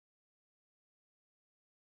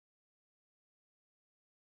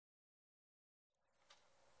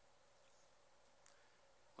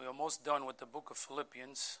We're almost done with the book of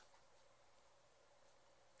Philippians.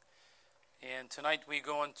 And tonight we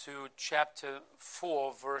go into chapter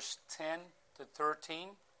 4, verse 10 to 13.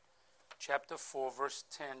 Chapter 4, verse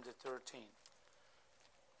 10 to 13.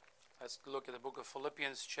 Let's look at the book of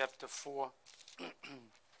Philippians, chapter 4.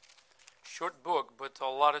 Short book, but a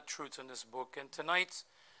lot of truths in this book. And tonight,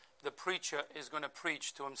 the preacher is going to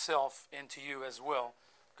preach to himself and to you as well,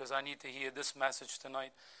 because I need to hear this message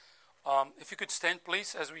tonight. If you could stand,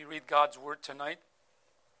 please, as we read God's word tonight.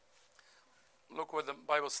 Look what the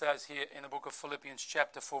Bible says here in the book of Philippians,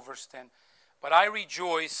 chapter 4, verse 10. But I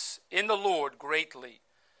rejoice in the Lord greatly,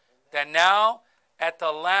 that now at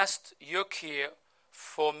the last your care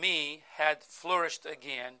for me had flourished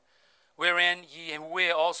again, wherein ye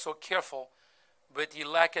were also careful, but ye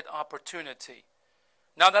lacked opportunity.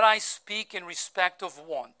 Now that I speak in respect of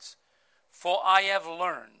want, for I have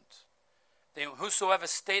learned that whosoever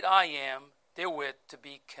state I am, therewith to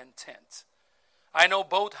be content. I know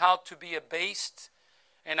both how to be abased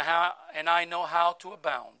and I know how to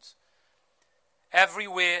abound.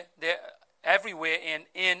 Everywhere and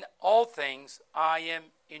in all things I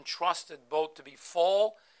am entrusted both to be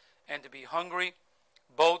full and to be hungry,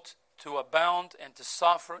 both to abound and to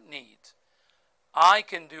suffer need. I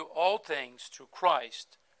can do all things through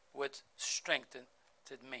Christ which strengthened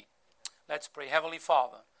me. Let's pray. Heavenly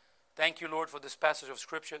Father, thank you, Lord, for this passage of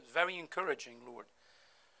Scripture. It's very encouraging, Lord.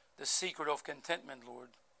 The secret of contentment, Lord.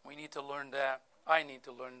 We need to learn that. I need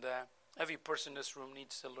to learn that. Every person in this room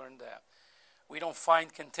needs to learn that. We don't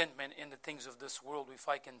find contentment in the things of this world. We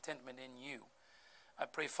find contentment in you. I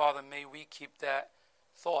pray, Father, may we keep that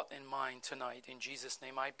thought in mind tonight. In Jesus'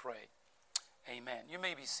 name I pray. Amen. You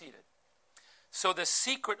may be seated. So the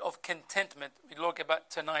secret of contentment, we look about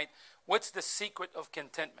tonight. What's the secret of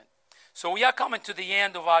contentment? So we are coming to the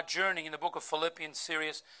end of our journey in the book of Philippians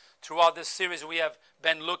series. Throughout this series, we have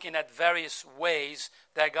been looking at various ways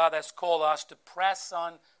that God has called us to press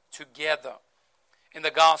on together in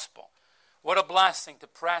the gospel. What a blessing to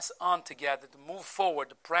press on together, to move forward,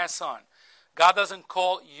 to press on. God doesn't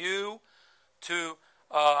call you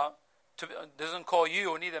doesn't call you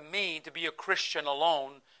or neither me to be a Christian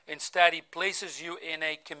alone. Instead, He places you in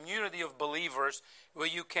a community of believers where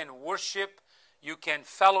you can worship, you can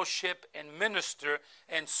fellowship and minister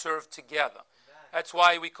and serve together. That's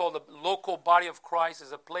why we call the local body of Christ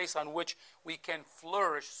as a place on which we can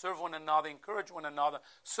flourish, serve one another, encourage one another,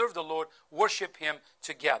 serve the Lord, worship Him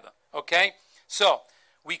together. Okay? So,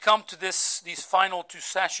 we come to these final two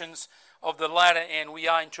sessions of the letter, and we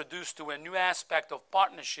are introduced to a new aspect of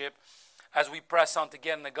partnership as we press on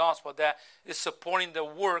together in the gospel, that is supporting the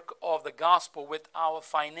work of the gospel with our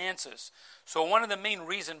finances. So one of the main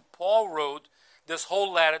reasons Paul wrote this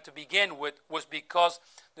whole letter to begin with was because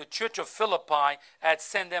the church of Philippi had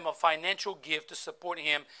sent them a financial gift to support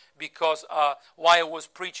him because while he was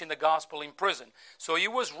preaching the gospel in prison. So he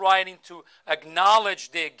was writing to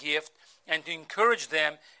acknowledge their gift and to encourage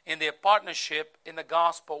them in their partnership in the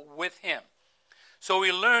gospel with him. So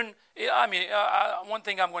we learn, one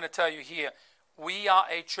thing I'm going to tell you here, we are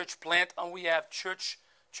a church plant and we have churches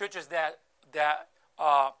that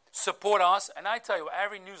support us. And I tell you,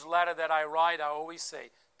 every newsletter that I write, I always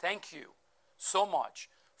say, thank you so much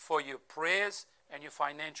for your prayers and your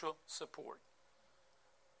financial support.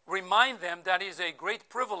 Remind them that is a great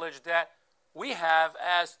privilege that we have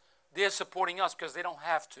as they're supporting us, because they don't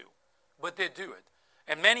have to, but they do it.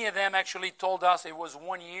 And many of them actually told us it was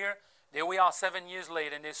 1 year. There we are 7 years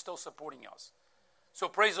later, and they're still supporting us. So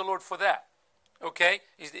praise the Lord for that. Okay?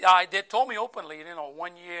 They told me openly,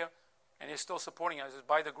 1 year, and they're still supporting us. It's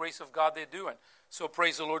by the grace of God they're doing. So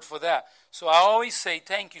praise the Lord for that. So I always say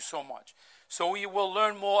thank you so much. So we will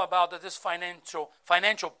learn more about this financial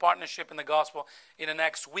partnership in the gospel in the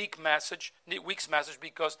next week's message,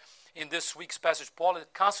 because in this week's passage, Paul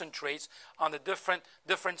concentrates on the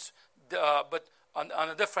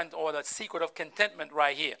the secret of contentment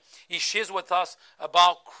right here. He shares with us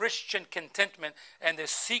about Christian contentment and the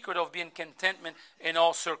secret of being contentment in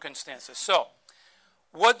all circumstances. So,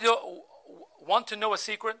 want to know a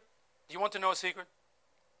secret? Do you want to know a secret?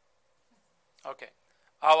 Okay.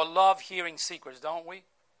 I love hearing secrets, don't we?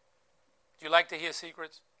 Do you like to hear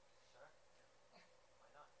secrets?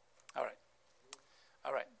 All right.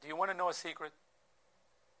 All right. Do you want to know a secret?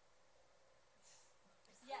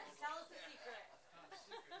 Yes, tell us a secret.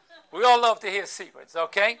 We all love to hear secrets,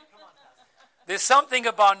 okay? There's something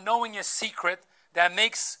about knowing a secret that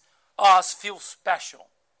makes us feel special,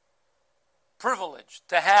 privileged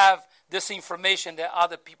to have this information that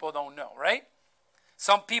other people don't know, right?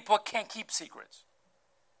 Some people can't keep secrets,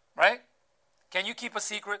 right? Can you keep a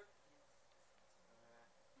secret?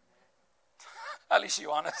 At least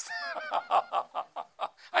you're honest.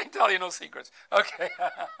 I can tell you no secrets. Okay.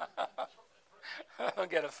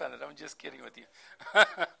 Don't get offended. I'm just kidding with you.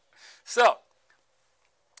 So,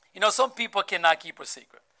 some people cannot keep a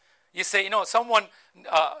secret. You say, someone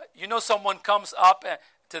comes up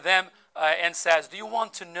to them and says, do you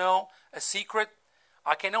want to know a secret?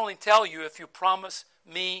 I can only tell you if you promise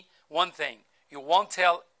me one thing. You won't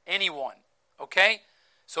tell anyone. Okay?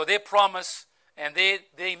 So they promise, and they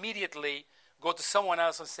immediately go to someone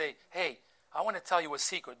else and say, hey, I want to tell you a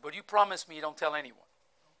secret, but you promise me you don't tell anyone.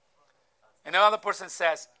 And the other person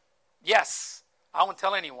says, yes, I won't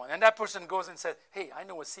tell anyone. And that person goes and says, hey, I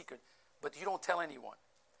know a secret, but you don't tell anyone.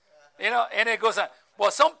 And it goes on.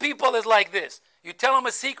 Well, some people is like this. You tell them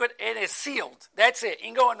a secret, and it's sealed. That's it.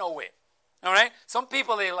 Ain't going nowhere. All right? Some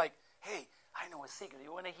people, they're like, hey, I know a secret.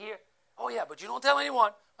 You want to hear? Oh, yeah, but you don't tell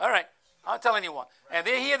anyone. All right. I don't tell anyone. And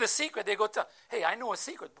they hear the secret. They go tell, hey, I know a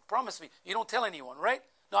secret, but promise me you don't tell anyone, right?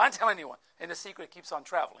 No, I don't tell anyone. And the secret keeps on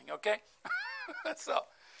traveling, okay? So,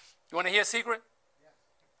 you want to hear a secret? Yeah.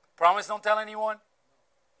 Promise don't tell anyone?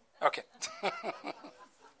 Okay.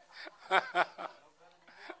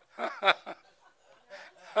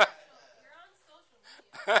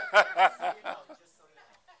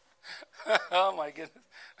 Oh, my goodness.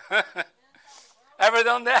 Ever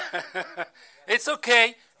done that? It's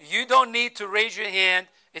okay. You don't need to raise your hand.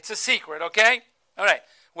 It's a secret, okay? All right.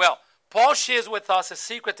 Well, Paul shares with us a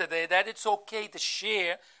secret today that it's okay to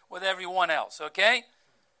share with everyone else, okay?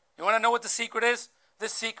 You want to know what the secret is? The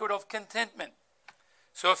secret of contentment.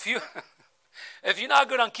 So if you're not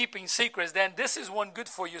good on keeping secrets, then this is one good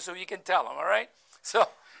for you so you can tell them, all right? So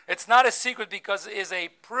it's not a secret because it is a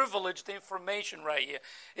privileged information right here.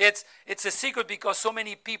 It's a secret because so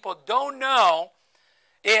many people don't know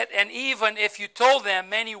it, and even if you told them,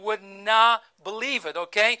 many would not believe it,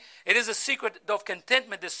 okay? It is a secret of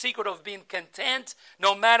contentment, the secret of being content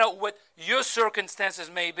no matter what your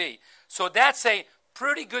circumstances may be. So that's a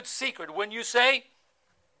pretty good secret. When you say,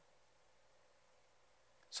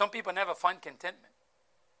 some people never find contentment.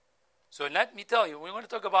 So let me tell you, we're going to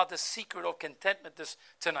talk about the secret of contentment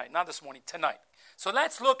tonight, not this morning, tonight. So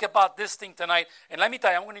let's look about this thing tonight. And let me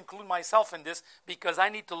tell you, I'm going to include myself in this because I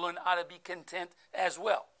need to learn how to be content as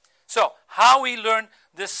well. So how we learn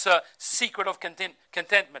this secret of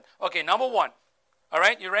contentment. Okay, number one. All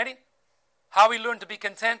right, you ready? How we learn to be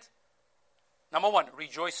content? Number one,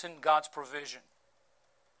 rejoice in God's provision.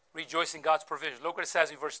 Rejoice in God's provision. Look what it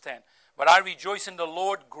says in verse 10. But I rejoice in the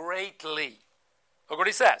Lord greatly. Look what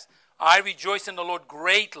it says. I rejoice in the Lord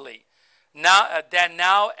greatly. Now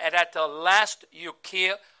and at the last your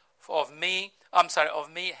care of me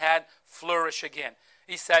had flourished again.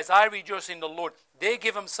 He says, I rejoice in the Lord. They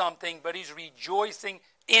give him something, but he's rejoicing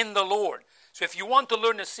in the Lord. So if you want to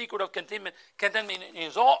learn the secret of contentment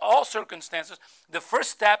in all circumstances, the first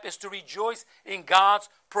step is to rejoice in God's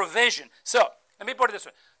provision. So, let me put it this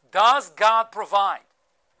way. Does God provide?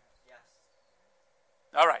 Yes.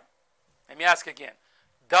 All right. Let me ask again.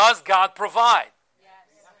 Does God provide?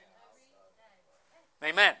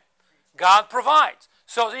 Amen. God provides.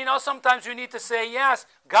 So, sometimes you need to say, yes,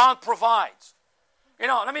 God provides.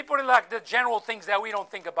 Let me put it like the general things that we don't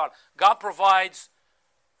think about. God provides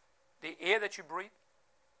the air that you breathe.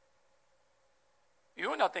 You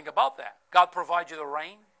will not think about that. God provides you the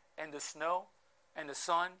rain and the snow and the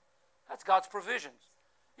sun. That's God's provisions.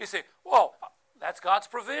 You say, well, that's God's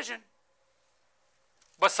provision.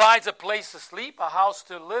 Besides a place to sleep, a house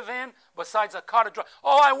to live in, besides a car to drive.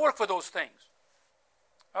 Oh, I work for those things.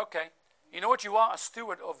 Okay. You know what you are? A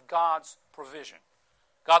steward of God's provision.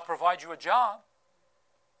 God provides you a job.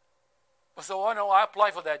 So, I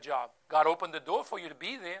apply for that job. God opened the door for you to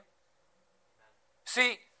be there.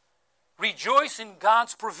 See, rejoice in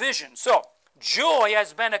God's provision. So, joy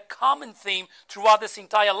has been a common theme throughout this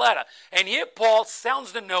entire letter. And here Paul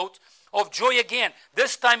sounds the note of joy again,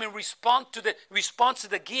 this time in response to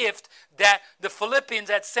the gift that the Philippians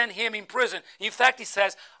had sent him in prison. In fact, he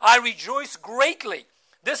says, I rejoice greatly.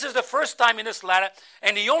 This is the first time in this letter,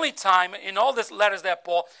 and the only time in all these letters that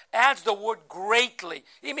Paul adds the word greatly.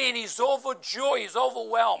 I mean, he's overjoyed, he's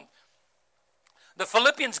overwhelmed. The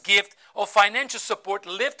Philippians' gift of financial support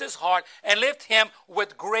lifted his heart and lifted him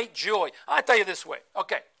with great joy. I'll tell you this way.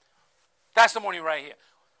 Okay, testimony right here.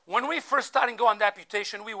 When we first started going on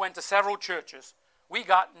deputation, we went to several churches. We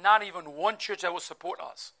got not even one church that would support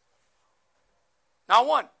us. Not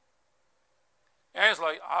one. And it's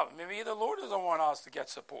like, maybe the Lord doesn't want us to get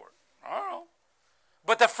support. I don't know.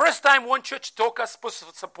 But the first time one church took us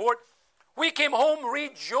support, we came home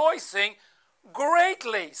rejoicing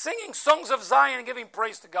greatly, singing songs of Zion and giving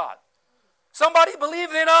praise to God. Somebody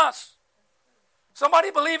believed in us.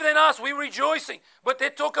 Somebody believed in us. We were rejoicing. But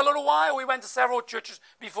it took a little while. We went to several churches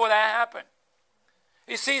before that happened.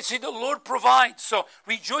 You see, the Lord provides. So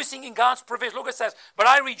rejoicing in God's provision. Look, it says, but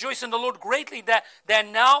I rejoice in the Lord greatly that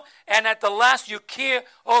now and at the last you care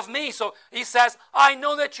of me. So he says, I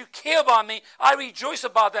know that you care about me. I rejoice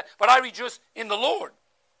about that, but I rejoice in the Lord.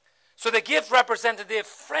 So the gift represented their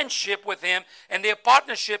friendship with him and their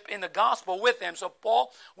partnership in the gospel with him. So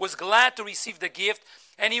Paul was glad to receive the gift,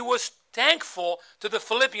 and he was thankful to the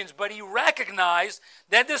Philippians, but he recognized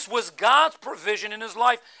that this was God's provision in his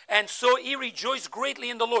life, and so he rejoiced greatly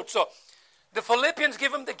in the Lord. So the Philippians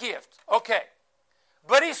give him the gift, okay,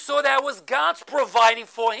 but he saw that was God's providing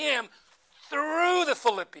for him through the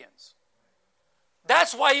Philippians.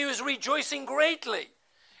 That's why he was rejoicing greatly.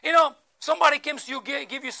 You know, somebody comes to you,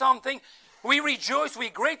 give you something, we rejoice, we're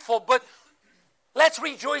grateful, but let's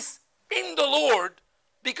rejoice in the Lord,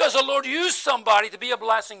 because the Lord used somebody to be a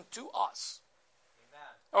blessing to us.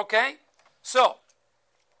 Amen. Okay? So,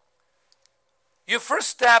 your first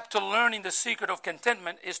step to learning the secret of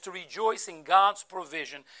contentment is to rejoice in God's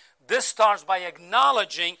provision. This starts by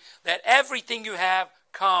acknowledging that everything you have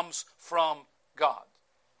comes from God.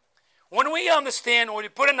 When we understand, or we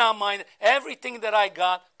put in our mind, everything that I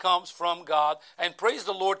got comes from God, and praise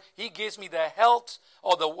the Lord, He gives me the health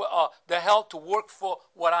or the health to work for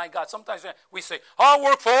what I got. Sometimes we say, I'll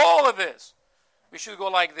work for all of this. We should go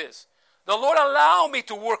like this. The Lord allow me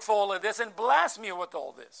to work for all of this and bless me with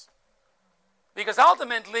all this. Because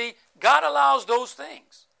ultimately, God allows those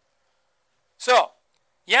things. So,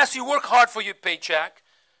 yes, you work hard for your paycheck,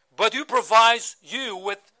 but He provides you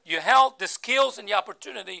with your health, the skills, and the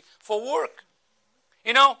opportunity for work.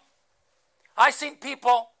 You know, I've seen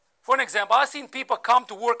people, for an example, I've seen people come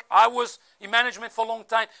to work. I was in management for a long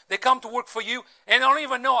time. They come to work for you, and they don't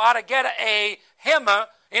even know how to get a hammer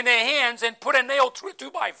in their hands and put a nail through a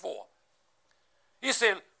 2x4. You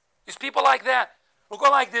say, there's people like that. We'll go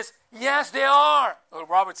like this. Yes, they are. Well,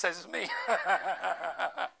 Robert says it's me.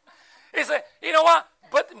 He said, you know what?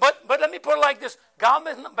 But let me put it like this. God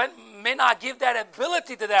may not give that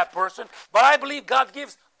ability to that person, but I believe God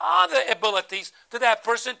gives other abilities to that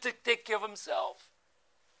person to take care of himself.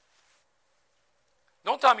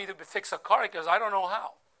 Don't tell me to fix a car because I don't know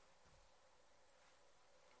how.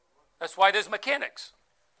 That's why there's mechanics.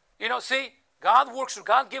 You know, see, God works,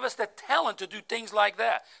 God gives us the talent to do things like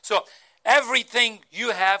that. So everything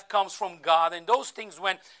you have comes from God, and those things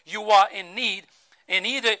when you are in need, and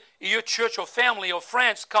either your church or family or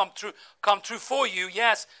friends come through for you,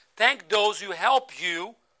 yes, thank those who help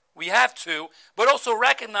you. We have to, but also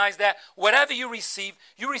recognize that whatever you receive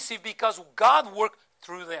because God worked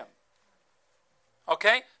through them.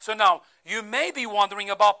 Okay? So now, you may be wondering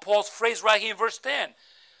about Paul's phrase right here in verse 10,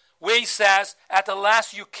 where he says, at the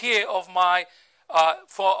last your care of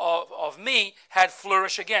me had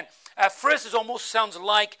flourished again. At first, it almost sounds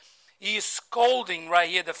like he is scolding right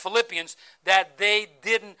here the Philippians that they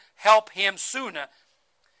didn't help him sooner.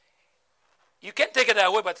 You can take it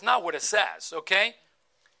that way, but it's not what it says, okay?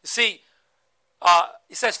 You see,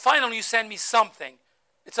 it says, finally you send me something.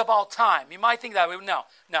 It's about time. You might think that way. Now,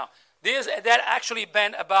 that actually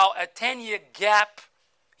been about a 10-year gap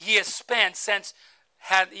he has spent since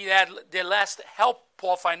he had their last help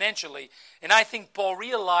Paul financially. And I think Paul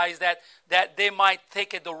realized that they might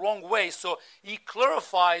take it the wrong way, so he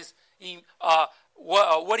clarifies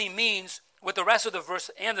what he means with the rest of the verse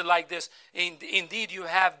ended like this. Indeed, you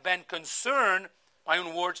have been concerned, my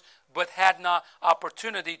own words, but had not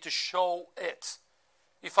opportunity to show it.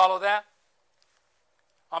 You follow that?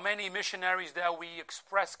 How many missionaries that we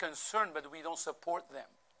express concern, but we don't support them?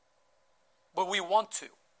 But we want to.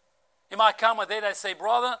 It might come a day that I say,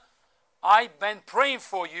 brother, I've been praying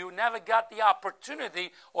for you, never got the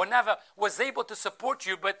opportunity or never was able to support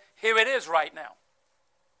you, but here it is right now.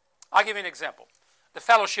 I'll give you an example. The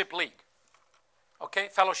Fellowship League. Okay,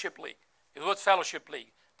 Fellowship League. It was Fellowship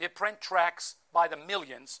League. They print tracts by the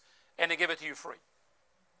millions and they give it to you free.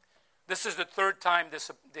 This is the third time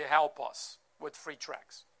they help us with free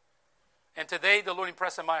tracts. And today the Lord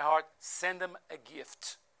impressed in my heart, send them a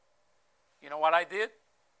gift. You know what I did?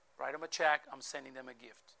 Write them a check, I'm sending them a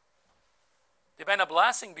gift. They've been a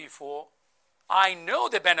blessing before. I know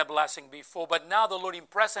they've been a blessing before, but now the Lord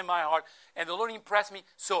impressed in my heart, and the Lord impressed me,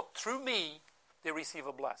 so through me, they receive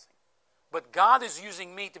a blessing. But God is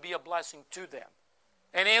using me to be a blessing to them.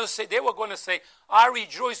 And they were going to say, I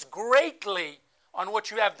rejoice greatly on what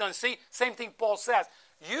you have done. See, same thing Paul says.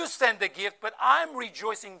 You send the gift, but I'm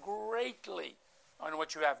rejoicing greatly on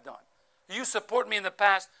what you have done. You support me in the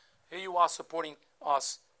past, here you are supporting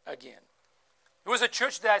us again. There was a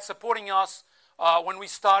church that supporting us when we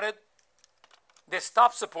started. They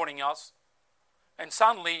stopped supporting us. and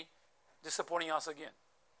suddenly disappointing us again.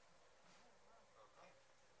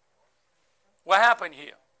 What happened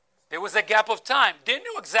here? There was a gap of time. They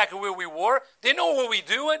knew exactly where we were. They know what we're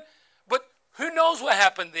doing. But who knows what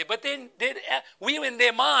happened there? But then we were in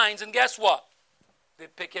their minds, and guess what? They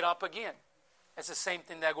pick it up again. It's the same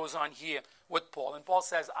thing that goes on here with Paul. And Paul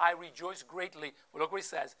says, I rejoice greatly. Well, look what he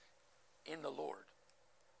says. In the Lord.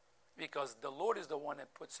 Because the Lord is the one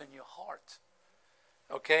that puts in your heart.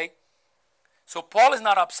 Okay? So Paul is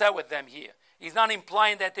not upset with them here. He's not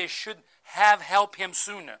implying that they should have helped him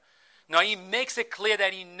sooner. No, he makes it clear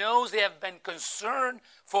that he knows they have been concerned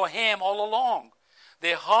for him all along.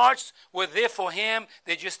 Their hearts were there for him.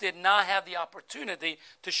 They just did not have the opportunity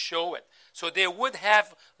to show it. So they would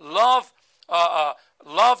have love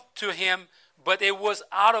to him, but it was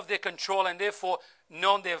out of their control, and therefore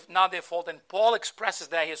not their fault. And Paul expresses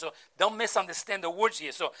that here. So don't misunderstand the words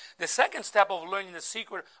here. So the second step of learning the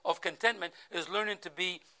secret of contentment is learning to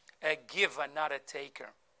be a giver, not a taker.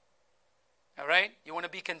 All right? You want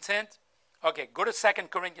to be content? Okay, go to 2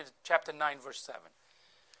 Corinthians chapter 9, verse 7.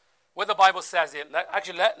 What the Bible says here.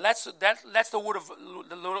 Let's the word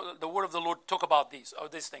of the Lord talk about these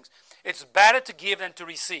things. It's better to give than to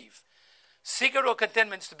receive. Secret of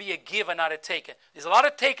contentment is to be a giver, not a taker. There's a lot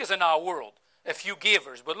of takers in our world, a few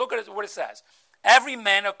givers. But look at what it says. Every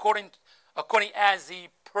man according as the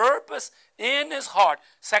purpose in his heart.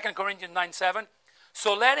 2 Corinthians 9, 7.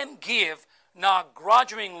 So let him give, not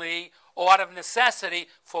grudgingly or out of necessity,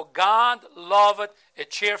 for God loveth a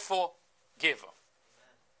cheerful giver.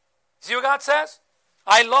 See what God says?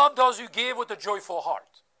 I love those who give with a joyful heart.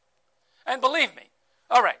 And believe me.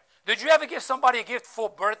 All right. Did you ever give somebody a gift for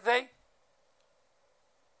birthday?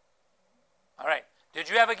 All right. Did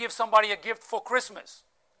you ever give somebody a gift for Christmas?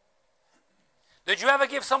 Did you ever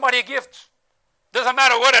give somebody a gift? Doesn't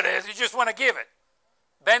matter what it is. You just want to give it.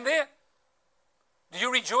 Been there? Do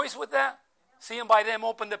you rejoice with that? Seeing by them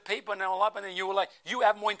open the paper and all up, and then you were like, you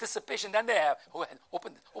have more anticipation than they have. Go ahead,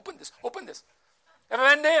 open this.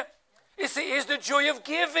 Ever been there? You see, it's the joy of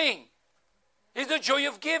giving. It's the joy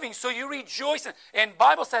of giving. So you rejoice. And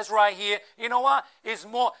Bible says right here, you know what? It's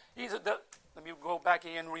more, let me go back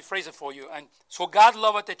and rephrase it for you. And so God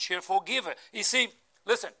loveth a cheerful giver. You see,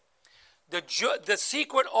 listen, the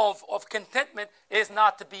secret of contentment is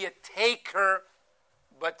not to be a taker,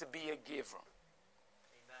 but to be a giver.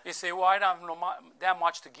 You say, well, I don't have that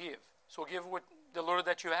much to give. So give with the little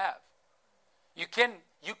that you have. You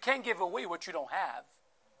can give away what you don't have.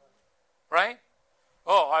 Right?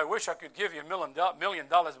 Oh, I wish I could give you $1 million,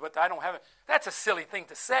 but I don't have it. That's a silly thing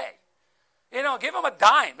to say. You know, give them a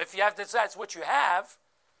dime if you have this, that's what you have.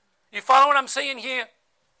 You follow what I'm saying here?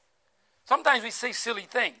 Sometimes we say silly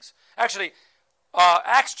things. Actually,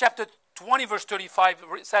 Acts chapter 20, verse 35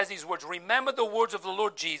 says these words. Remember the words of the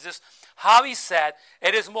Lord Jesus, how he said,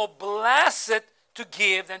 it is more blessed to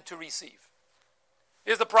give than to receive.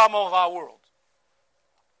 Here's the problem of our world.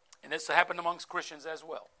 And this happened amongst Christians as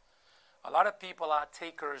well. A lot of people are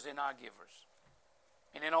takers and not givers.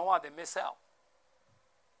 And you know what? They miss out.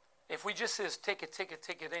 If we just say, take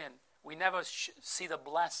it in, we never see the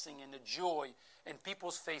blessing and the joy in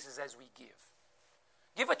people's faces as we give.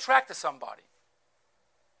 Give a tract to somebody.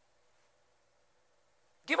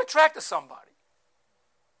 Give a tract to somebody.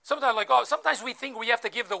 Sometimes we think we have to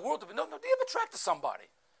give the world. No, give a tract to somebody.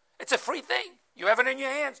 It's a free thing. You have it in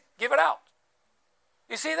your hands. Give it out.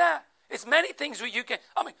 You see that? It's many things you can.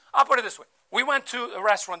 I'll put it this way. We went to a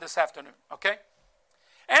restaurant this afternoon, okay?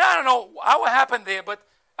 And I don't know what happened there, but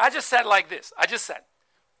I just said like this.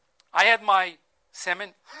 I had my salmon.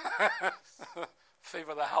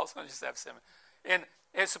 Favor of the house, I just have salmon. And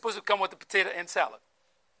it's supposed to come with the potato and salad.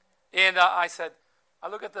 And I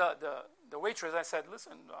look at the waitress, I said,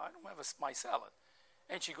 listen, I don't have my salad.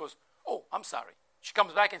 And she goes, oh, I'm sorry. She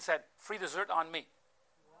comes back and said, free dessert on me.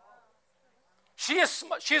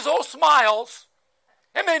 She's all smiles.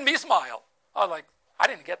 It made me smile. I was like, I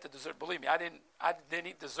didn't get the dessert. Believe me, I didn't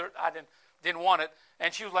eat dessert. I didn't want it.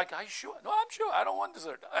 And she was like, are you sure? No, I'm sure. I don't want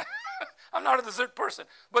dessert. I'm not a dessert person.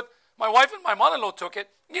 But my wife and my mother-in-law took it.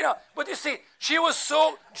 But you see, she was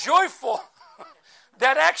so joyful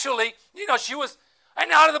that actually, she was,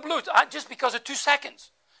 and out of the blue, just because of 2 seconds.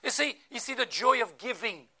 You see the joy of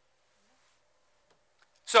giving.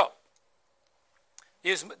 So,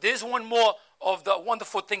 there's one more of the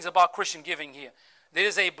wonderful things about Christian giving here. There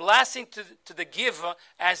is a blessing to the giver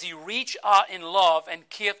as he reach out in love and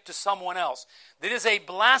give to someone else. There is a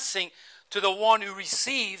blessing to the one who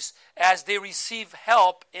receives as they receive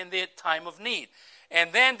help in their time of need.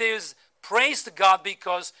 And then there's praise to God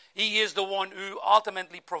because he is the one who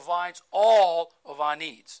ultimately provides all of our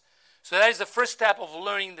needs. So that is the first step of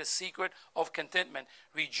learning the secret of contentment.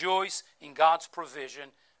 Rejoice in God's provision.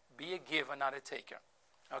 Be a giver, not a taker.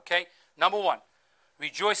 Okay? Number one,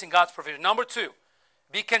 rejoice in God's provision. Number two,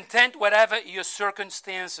 be content whatever your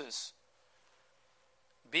circumstances.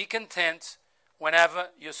 Be content whenever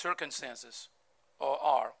your circumstances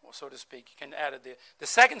are, so to speak. You can add it there. The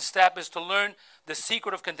second step is to learn the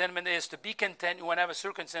secret of contentment is to be content in whatever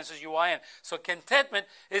circumstances you are in. So contentment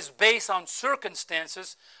is based on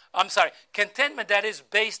circumstances. Contentment that is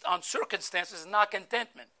based on circumstances is not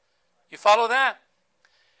contentment. You follow that?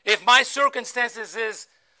 If my circumstances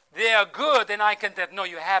they are good, then I content. No,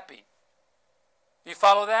 you're happy. You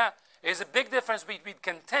follow that? There's a big difference between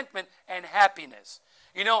contentment and happiness.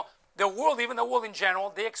 You know, the world, even the world in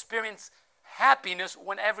general, they experience happiness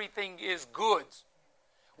when everything is good.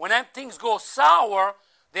 When things go sour,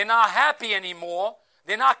 they're not happy anymore.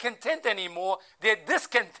 They're not content anymore. They're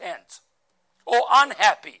discontent or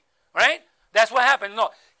unhappy, right? That's what happens. No,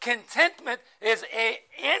 contentment is an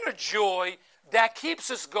inner joy that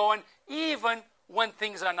keeps us going even when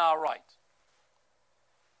things are not right.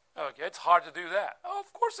 Okay, it's hard to do that. Oh,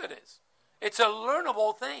 of course it is. It's a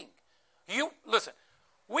learnable thing. Listen,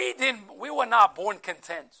 we were not born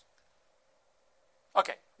content.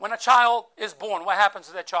 Okay, when a child is born, what happens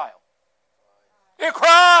to that child? It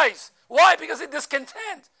cries. Why? Because it's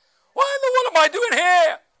discontent. What in the world am I doing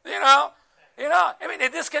here? I mean, they're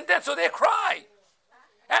discontent, so they cry.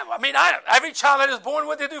 Every child that is born,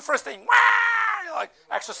 what they do first thing? Wah! Like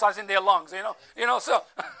exercising their lungs, so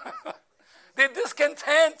they're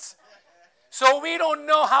discontent. So we don't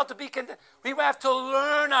know how to be content. We have to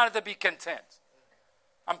learn how to be content.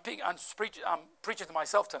 I'm preaching to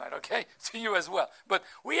myself tonight, okay? To you as well. But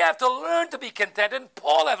we have to learn to be content, and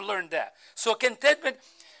Paul have learned that. So contentment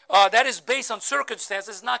that is based on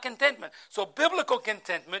circumstances is not contentment. So biblical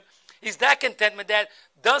contentment is that contentment that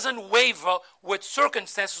doesn't waver with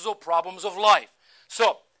circumstances or problems of life.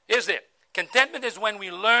 So, is it? Contentment is when we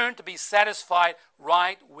learn to be satisfied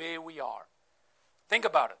right where we are. Think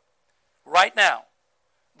about it. Right now,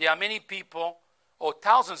 there are many people, or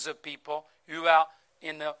thousands of people, who are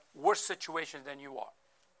in a worse situation than you are.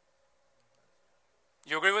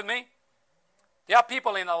 You agree with me? There are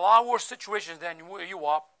people in a lot worse situations than you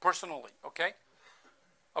are personally, okay?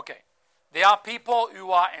 Okay. There are people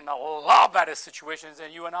who are in a lot better situations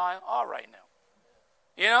than you and I are right now.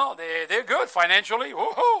 They're good financially.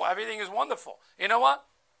 Woohoo, everything is wonderful. You know what?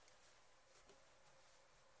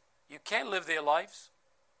 You can't live their lives,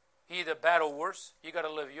 either bad or worse. You got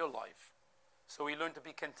to live your life. So we learn to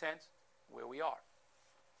be content where we are.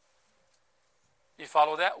 You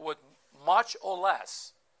follow that? With much or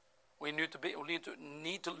less, we need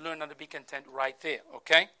to learn how to be content right there.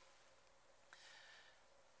 Okay?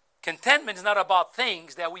 Contentment is not about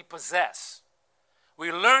things that we possess.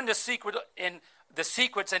 We learn the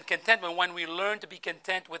secrets and contentment when we learn to be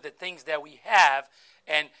content with the things that we have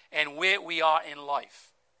and where we are in life.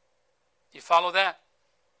 You follow that?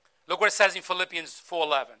 Look what it says in Philippians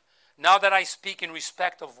 4:11. Now that I speak in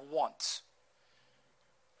respect of wants.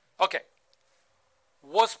 Okay.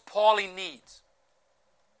 Was Paul in need?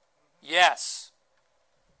 Yes.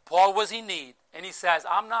 Paul was in need. And he says,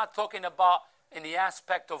 I'm not talking about in the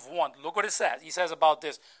aspect of want. Look what it says. He says about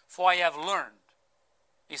this. For I have learned.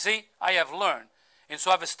 You see? I have learned. And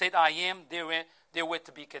so I have a state I am therewith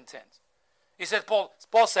to be content. He said, Paul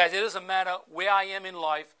says, it doesn't matter where I am in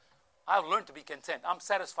life. I've learned to be content. I'm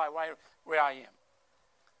satisfied right where I am.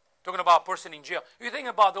 Talking about a person in jail. You think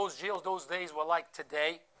about those jails, those days were like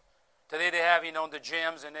today. Today they have, the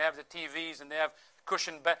gyms and they have the TVs and they have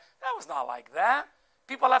cushion bed. That was not like that.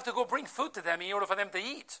 People have to go bring food to them in order for them to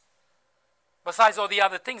eat. Besides all the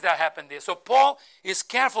other things that happened there. So Paul is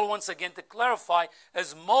careful once again to clarify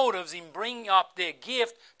his motives in bringing up their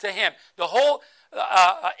gift to him. The whole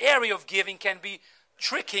area of giving can be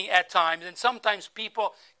tricky at times, and sometimes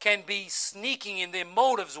people can be sneaking in their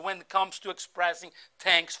motives when it comes to expressing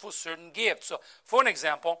thanks for certain gifts. So, for an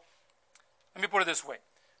example, let me put it this way.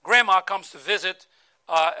 Grandma comes to visit,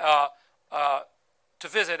 and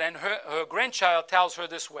her grandchild tells her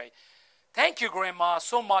this way. Thank you, Grandma,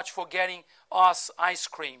 so much for getting us ice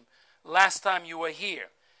cream last time you were here.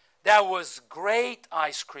 That was great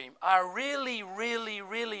ice cream. I really, really,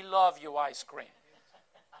 really love your ice cream.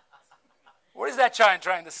 What is that child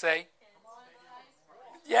trying to say?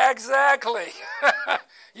 Yeah, exactly.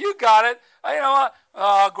 You got it. You know what?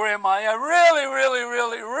 Oh, Grandma, I really, really,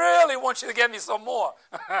 really, really want you to get me some more.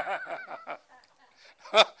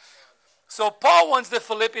 So Paul wants the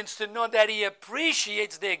Philippians to know that he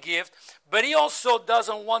appreciates their gift, but he also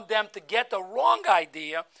doesn't want them to get the wrong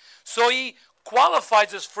idea. So he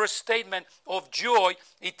qualifies his first statement of joy.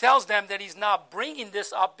 He tells them that he's not bringing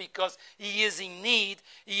this up because he is in need.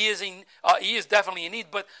 He is definitely in need,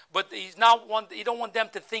 but he don't want them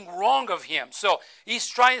to think wrong of him. So he's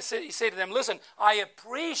trying to say to them, listen, I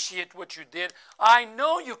appreciate what you did. I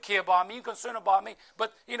know you care about me, you're concerned about me,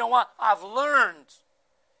 but you know what? I've learned,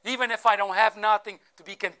 even if I don't have nothing, to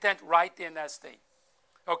be content right in that state.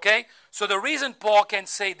 Okay? So the reason Paul can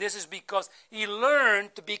say this is because he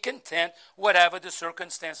learned to be content whatever the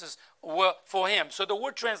circumstances were for him. So the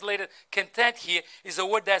word translated content here is a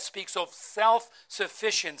word that speaks of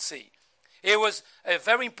self-sufficiency. It was a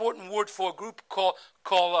very important word for a group called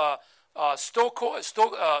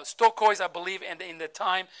Stoics, I believe, in the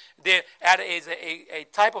time. There is a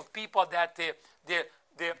type of people that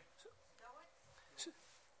they're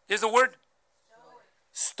is the word?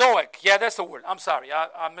 Stoic. Yeah, that's the word. I'm sorry.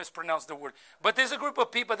 I mispronounced the word. But there's a group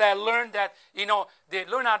of people that learn that, they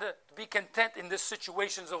learn how to be content in these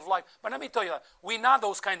situations of life. But let me tell you, we're not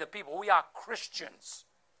those kind of people. We are Christians.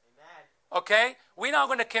 Amen. Okay? We're not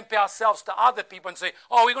going to compare ourselves to other people and say,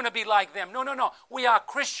 oh, we're going to be like them. No. We are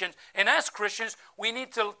Christians. And as Christians, we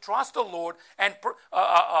need to trust the Lord and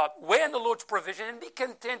wait in the Lord's provision and be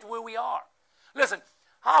content where we are. Listen,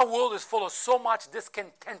 our world is full of so much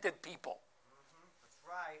discontented people.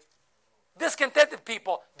 Right. Discontented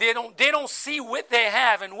people, they don't see what they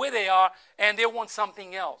have and where they are, and they want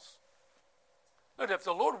something else. But if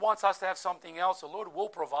the Lord wants us to have something else, the Lord will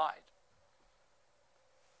provide.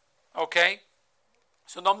 Okay?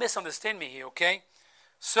 So don't misunderstand me here, okay?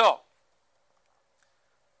 So,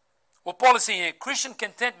 what Paul is saying here, Christian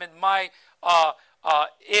contentment,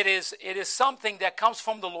 it is something that comes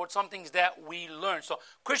from the Lord, some things that we learn. So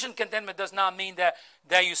Christian contentment does not mean that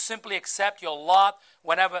you simply accept your lot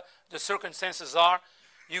whenever the circumstances are.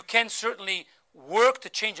 You can certainly work to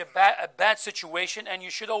change a bad situation, and you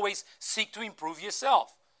should always seek to improve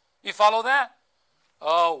yourself. You follow that?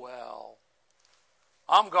 Oh, well,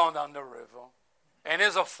 I'm going down the river, and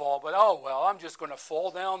there's a fall, but oh, well, I'm just going to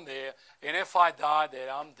fall down there, and if I die, then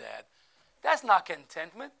I'm dead. That's not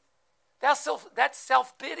contentment. That's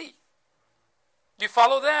self-pity. Do you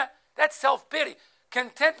follow that? That's self-pity.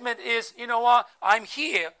 Contentment is, you know what, I'm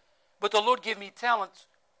here, but the Lord gave me talent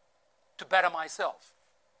to better myself.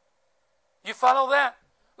 You follow that?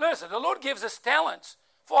 Listen, the Lord gives us talents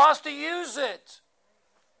for us to use it.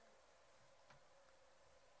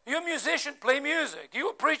 You're a musician, play music.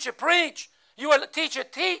 You're a preacher, preach. You're a teacher,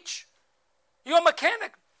 teach. You're a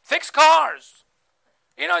mechanic, fix cars.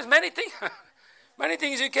 There's many things. Many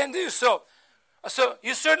things you can do. So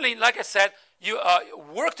you certainly, like I said, you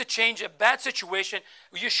work to change a bad situation.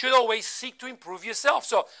 You should always seek to improve yourself.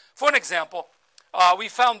 So, for an example, we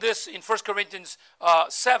found this in 1 Corinthians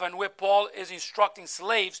 7, where Paul is instructing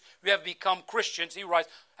slaves who have become Christians. He writes,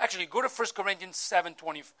 actually, go to 1 Corinthians 7,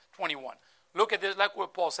 21. Look at this, like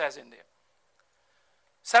what Paul says in there.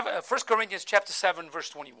 1 Corinthians chapter 7, verse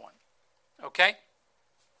 21. Okay?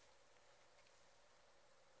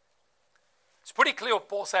 It's pretty clear what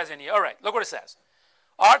Paul says in here. All right, look what it says.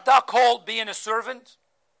 Art thou called being a servant?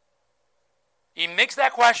 He makes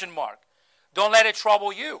that question mark. Don't let it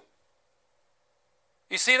trouble you.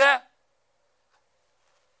 You see that?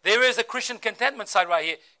 There is a Christian contentment side right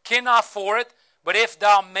here. Cannot for it, but if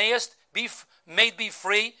thou mayest be made be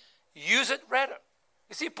free, use it rather.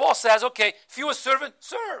 You see, Paul says, okay, if you're a servant,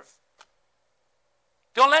 serve.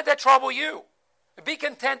 Don't let that trouble you. Be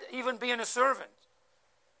content even being a servant.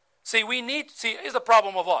 See, here's the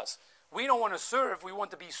problem of us. We don't want to serve, we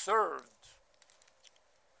want to be served.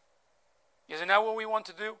 Isn't that what we want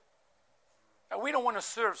to do? We don't want to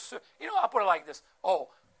serve. I'll put it like this. Oh,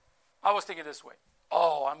 I was thinking this way.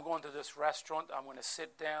 Oh, I'm going to this restaurant. I'm going to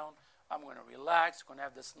sit down. I'm going to relax. I'm going to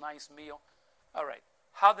have this nice meal. All right.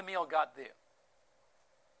 How the meal got there?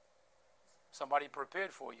 Somebody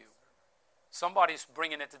prepared for you. Somebody's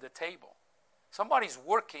bringing it to the table. Somebody's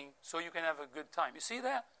working so you can have a good time. You see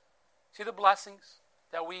that? See the blessings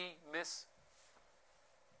that we miss?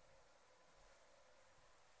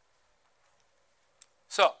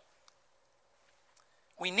 So,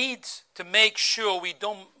 we need to make sure we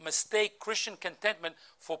don't mistake Christian contentment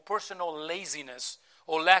for personal laziness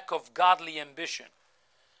or lack of godly ambition.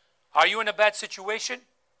 Are you in a bad situation?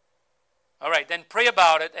 All right, then pray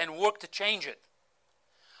about it and work to change it.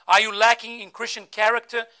 Are you lacking in Christian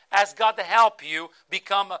character? Ask God to help you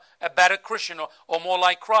become a better Christian or more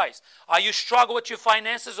like Christ. Are you struggling with your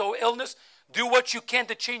finances or illness? Do what you can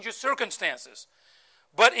to change your circumstances.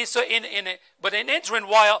 But in interim,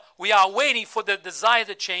 while we are waiting for the desire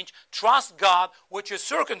to change, trust God with your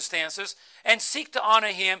circumstances and seek to honor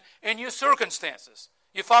Him in your circumstances.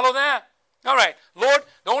 You follow that? All right, Lord,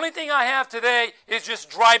 the only thing I have today is just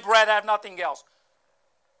dry bread. I have nothing else.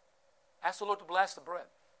 Ask the Lord to bless the bread.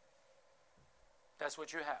 That's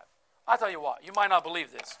what you have. I'll tell you what, you might not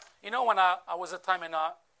believe this. You know, when I was a time in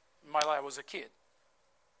my life, I was a kid.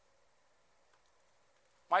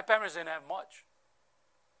 My parents didn't have much.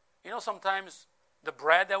 You know, sometimes the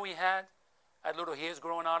bread that we had little hairs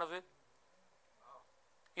growing out of it.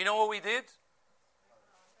 You know what we did?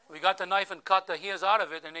 We got the knife and cut the hairs out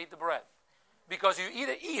of it and ate the bread. Because you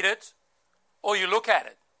either eat it or you look at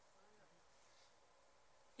it.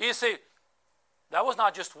 You see, that was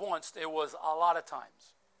not just once, it was a lot of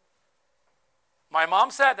times. My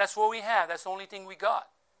mom said that's what we have. That's the only thing we got.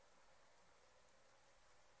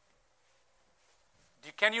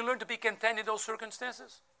 Can you learn to be content in those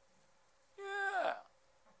circumstances? Yeah.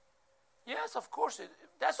 Yes, of course.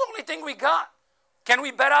 That's the only thing we got. Can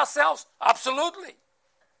we bet ourselves? Absolutely.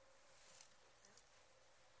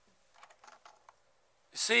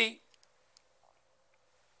 You see,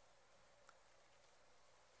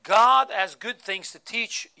 God has good things to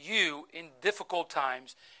teach you in difficult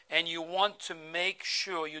times, and you want to make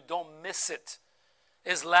sure you don't miss it.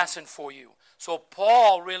 His lesson for you. So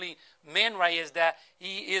Paul really meant right is that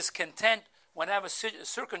he is content whenever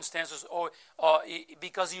circumstances or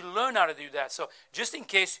because he learned how to do that. So just in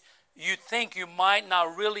case you think you might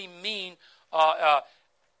not really mean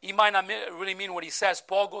he might not really mean what he says,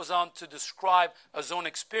 Paul goes on to describe his own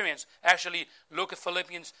experience. Actually, look at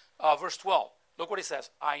Philippians verse 12. Look what he says.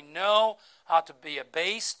 I know how to be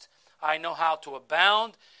abased. I know how to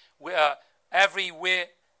abound. Everywhere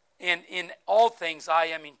in all things I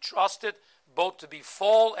am entrusted, both to be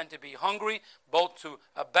full and to be hungry, both to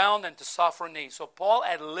abound and to suffer need. So Paul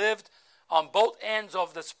had lived on both ends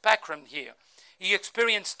of the spectrum here. He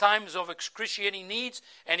experienced times of excruciating needs,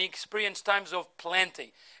 and he experienced times of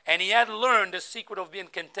plenty. And he had learned the secret of being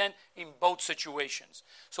content in both situations.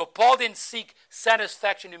 So Paul didn't seek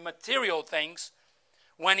satisfaction in material things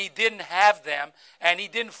when he didn't have them, and he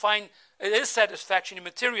didn't find his satisfaction in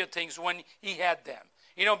material things when he had them.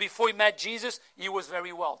 You know, before he met Jesus, he was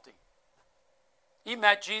very wealthy. He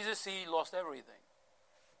met Jesus, he lost everything.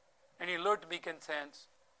 And he learned to be content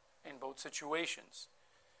in both situations.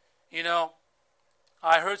 You know,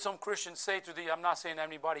 I heard some Christians say today, I'm not saying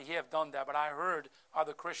anybody here have done that, but I heard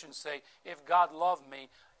other Christians say, if God loved me,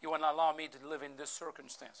 he wouldn't allow me to live in these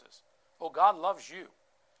circumstances. Oh, God loves you.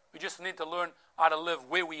 We just need to learn how to live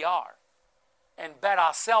where we are and bet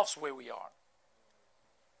ourselves where we are.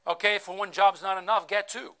 Okay, if one job's not enough, get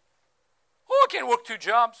two. Oh, I can't work two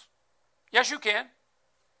jobs. Yes, you can.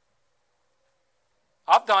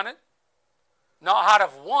 I've done it. Not out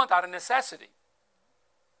of want, out of necessity.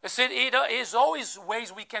 You see, there is always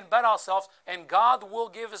ways we can bet ourselves, and God will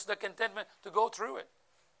give us the contentment to go through it.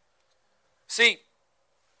 See,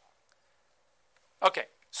 okay,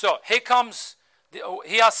 so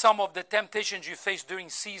here are some of the temptations you face during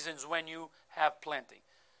seasons when you have plenty.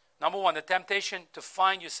 Number one, the temptation to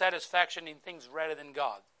find your satisfaction in things rather than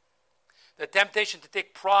God. The temptation to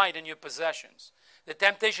take pride in your possessions. The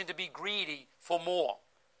temptation to be greedy for more.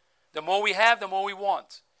 The more we have, the more we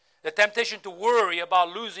want. The temptation to worry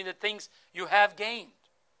about losing the things you have gained.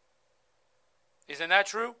 Isn't that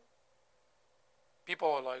true? People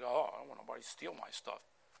are like, oh, I don't want nobody to steal my stuff.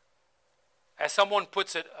 As someone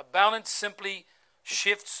puts it, a balance simply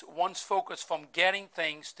shifts one's focus from getting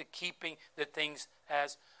things to keeping the things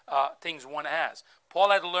as things one has.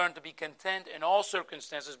 Paul had learned to be content in all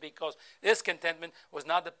circumstances because his contentment was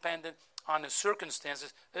not dependent on the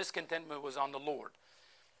circumstances. His contentment was on the Lord.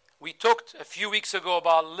 We talked a few weeks ago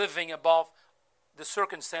about living above the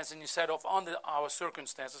circumstances instead of under our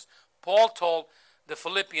circumstances. Paul told the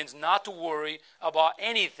Philippians not to worry about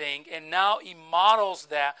anything, and now he models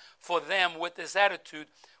that for them with his attitude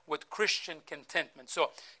with Christian contentment.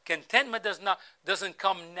 So contentment doesn't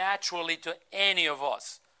come naturally to any of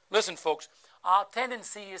us. Listen, folks, our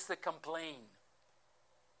tendency is to complain.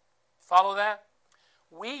 Follow that?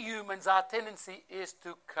 We humans, our tendency is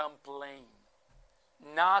to complain,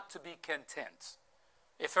 not to be content.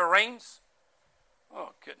 If it rains, oh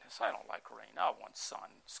goodness, I don't like rain. I want sun,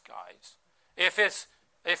 skies. If it's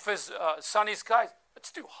sunny skies,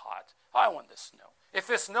 it's too hot. I want the snow. If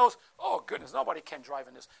it snows, oh goodness, nobody can drive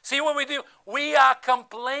in this. See what we do? We are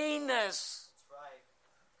complainers. That's right.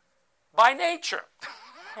 By nature.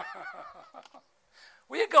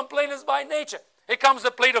 We are complainers by nature. Here comes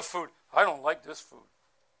the plate of food. I don't like this food.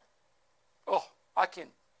 Oh, I can.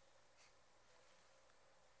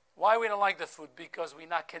 Why we don't like the food? Because we're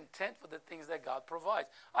not content with the things that God provides.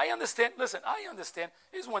 I understand. Listen, I understand.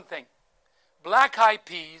 Here's one thing. Black eyed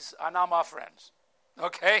peas are not my friends.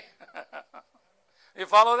 Okay? You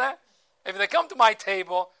follow that? If they come to my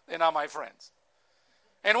table, they're not my friends.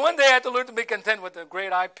 And one day I had to learn to be content with the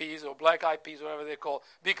great eyed peas or black eyed peas, whatever they're called,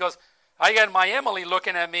 because I got my Emily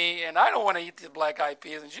looking at me, and I don't want to eat these black eyed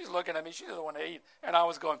peas, and she's looking at me, she doesn't want to eat. And I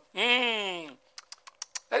was going,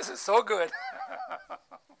 this is so good.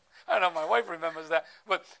 I don't know, my wife remembers that.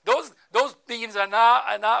 But those beans are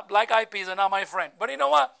not black eyed peas are not my friend. But you know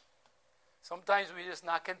what? Sometimes we're just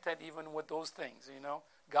not content even with those things, you know.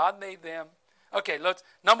 God made them. Okay,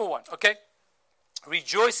 number one, okay?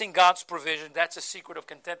 Rejoice in God's provision. That's a secret of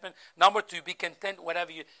contentment. Number two, be content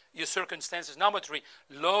whatever your circumstances. Number three,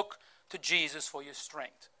 look to Jesus for your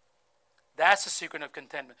strength. That's the secret of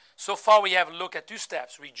contentment. So far we have a look at two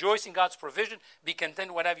steps. Rejoice in God's provision. Be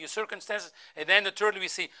content whatever your circumstances. And then the thirdly we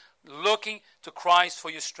see looking to Christ for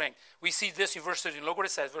your strength. We see this in verse 13. Look what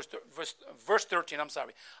it says. Verse 13,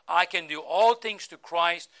 I can do all things to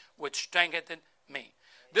Christ which strengtheneth me.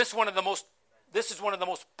 This is one of the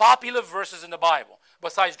most popular verses in the Bible,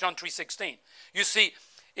 besides John 3:16. You see,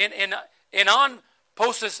 on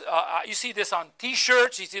posters, you see this on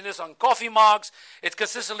T-shirts, you see this on coffee mugs. It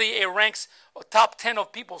consistently ranks top 10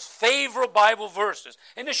 of people's favorite Bible verses,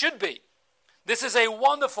 and it should be. This is a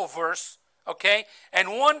wonderful verse, okay?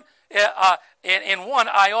 And one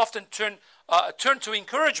I often turn to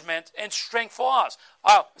encouragement and strength for us.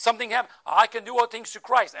 Something happened. I can do all things to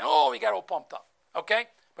Christ, and we got all pumped up, okay?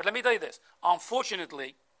 But let me tell you this.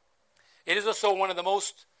 Unfortunately, it is also one of the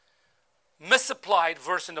most misapplied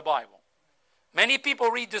verse in the Bible. Many people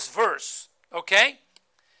read this verse, okay?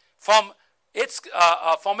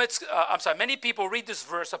 Many people read this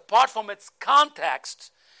verse apart from its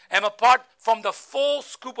context and apart from the full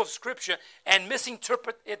scoop of Scripture and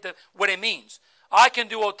misinterpret what it means. I can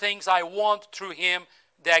do all things I want through Him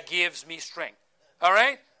that gives me strength. All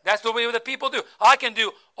right? That's the way the people do. I can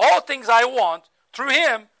do all things I want through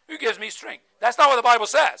Him who gives me strength. That's not what the Bible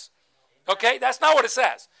says. Okay? That's not what it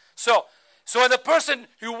says. So the person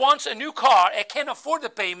who wants a new car and can't afford the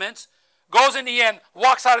payments goes in the end,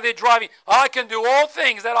 walks out of there driving, I can do all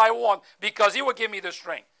things that I want because He will give me the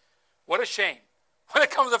strength. What a shame. When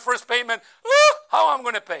it comes to the first payment, how am I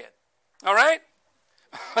going to pay it? All right?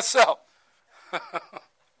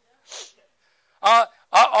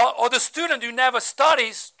 Or the student who never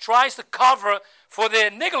studies tries to cover for their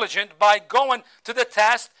negligence by going to the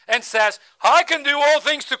test and says, I can do all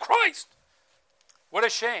things to Christ. What a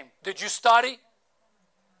shame. Did you study?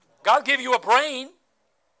 God gave you a brain.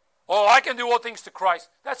 Oh, I can do all things to Christ.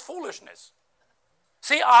 That's foolishness.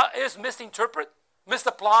 See, it's misinterpreted,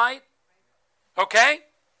 misapplied. Okay?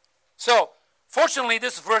 So, fortunately,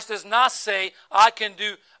 this verse does not say I can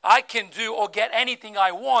do or get anything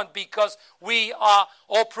I want because we are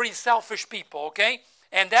all pretty selfish people, okay?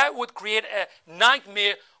 And that would create a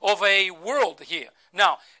nightmare of a world here.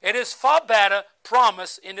 Now, it is far better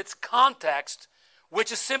promise in its context,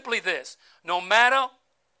 which is simply this. No matter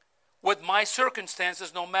what my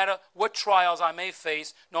circumstances, no matter what trials I may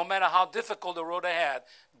face, no matter how difficult the road ahead,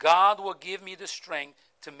 God will give me the strength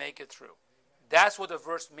to make it through. That's what the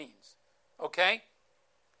verse means. Okay?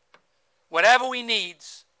 Whatever he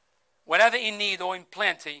needs, whatever in need or in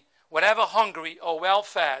plenty, whatever hungry or well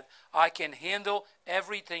fed, I can handle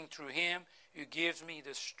everything through Him who gives me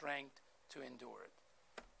the strength to endure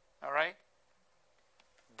it. All right?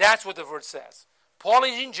 That's what the verse says. Paul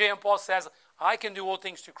is in jail, and Paul says, I can do all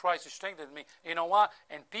things through Christ who strengthens me. You know what?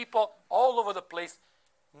 And people all over the place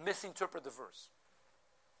misinterpret the verse.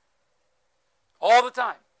 All the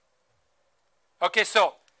time. Okay,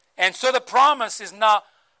 so the promise is not,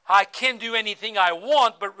 I can do anything I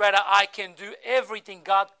want, but rather I can do everything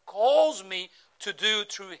God calls me to do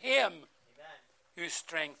through Him. Amen. Who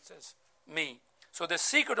strengthens me. So the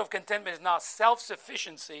secret of contentment is not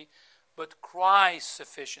self-sufficiency, but Christ's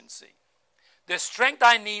sufficiency. The strength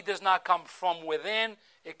I need does not come from within,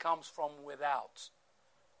 it comes from without.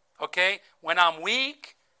 Okay? When I'm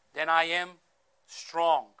weak, then I am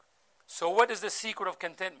strong. So what is the secret of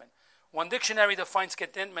contentment? One dictionary defines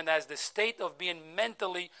contentment as the state of being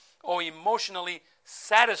mentally or emotionally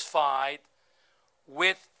satisfied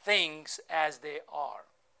with things as they are.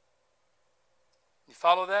 You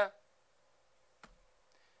follow that?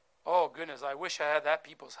 Oh goodness, I wish I had that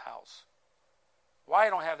people's house. Why I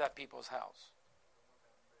don't have that people's house?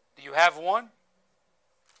 Do you have one?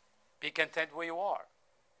 Be content where you are.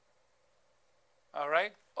 All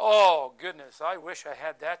right? Oh goodness, I wish I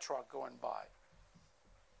had that truck going by.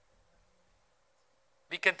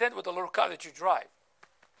 Be content with the little car that you drive.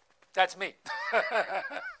 That's me.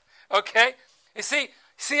 Okay? You see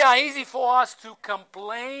how easy for us to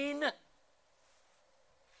complain?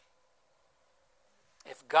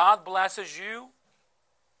 If God blesses you,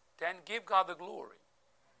 then give God the glory.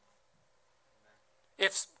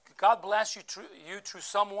 If God bless you through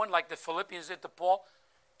someone like the Philippians did to Paul,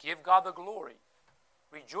 give God the glory.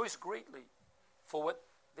 Rejoice greatly for what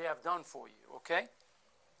they have done for you, okay?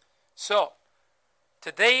 So,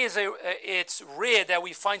 today it's rare that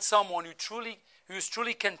we find someone who's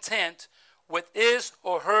truly content with his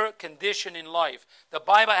or her condition in life. The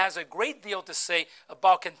Bible has a great deal to say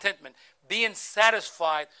about contentment, being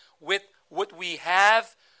satisfied with what we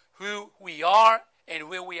have, who we are, and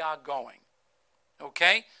where we are going.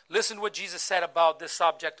 Okay? Listen to what Jesus said about this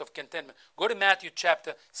subject of contentment. Go to Matthew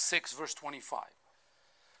chapter 6, verse 25.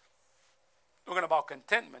 Talking about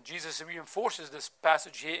contentment, Jesus reinforces this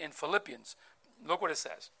passage here in Philippians. Look what it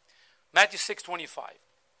says. Matthew 6:25.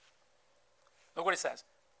 Look what it says.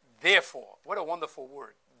 Therefore, what a wonderful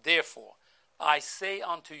word. Therefore, I say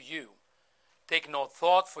unto you, take no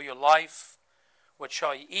thought for your life, what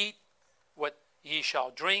shall ye eat, what ye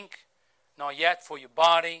shall drink, nor yet for your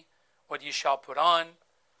body, what ye shall put on.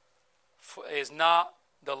 For is not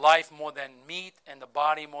the life more than meat, and the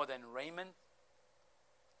body more than raiment?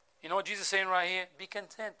 You know what Jesus is saying right here? Be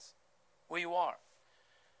content where you are.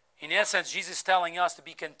 In essence, Jesus is telling us to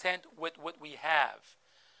be content with what we have.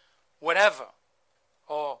 Whatever,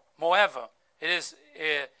 or moreover,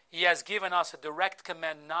 He has given us a direct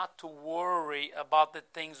command not to worry about the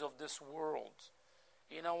things of this world.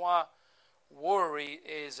 You know what? Worry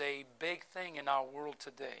is a big thing in our world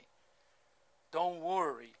today. Don't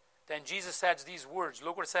worry. Then Jesus adds these words.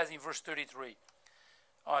 Look what it says in verse 33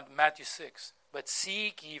 on Matthew 6. But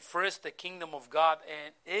seek ye first the kingdom of God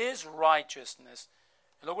and His righteousness.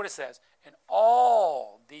 And look what it says. And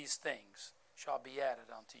all these things shall be added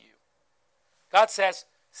unto you. God says,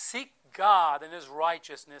 seek God and His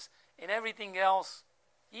righteousness, and everything else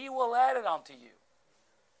He will add it unto you.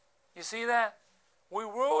 You see that? We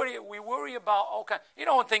worry about all kinds. You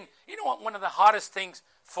know what one of the hardest things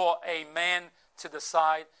for a man to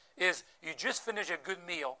decide is you just finish a good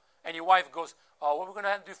meal and your wife goes, oh, what are we going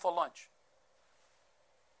to have to do for lunch?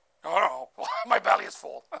 I don't know. My belly is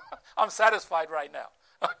full. I'm satisfied right now.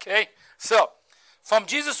 Okay? So, from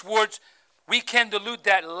Jesus' words, we can deduce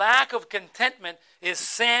that lack of contentment is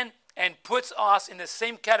sin and puts us in the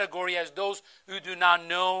same category as those who do not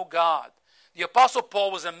know God. The Apostle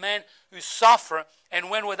Paul was a man who suffered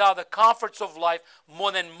and went without the comforts of life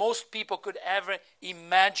more than most people could ever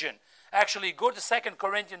imagine. Actually, go to 2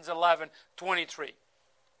 Corinthians 11:23.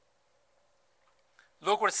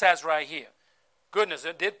 Look what it says right here. Goodness,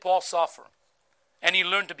 did Paul suffer? And he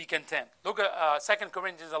learned to be content. Look at 2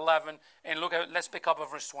 Corinthians 11 and let's pick up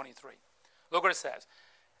at verse 23. Look what it says.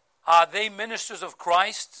 Are they ministers of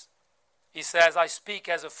Christ? He says, I speak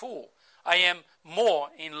as a fool. I am more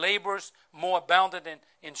in labors, more abundant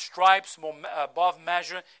in stripes, more above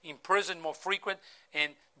measure, in prison, more frequent,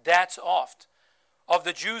 and that's oft. Of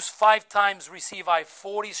the Jews 5 times receive I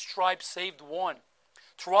 40 stripes, saved 1.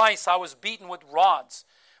 Thrice I was beaten with rods.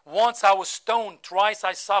 Once I was stoned. Thrice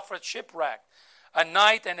I suffered shipwreck. A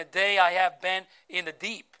night and a day I have been in the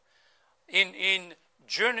deep. In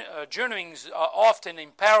journeyings often in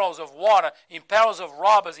perils of water, in perils of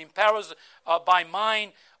robbers, in perils by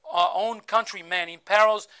mine own countrymen, in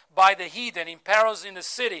perils by the heathen, in perils in the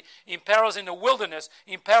city, in perils in the wilderness,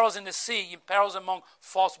 in perils in the sea, in perils among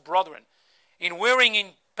false brethren, in wearing, in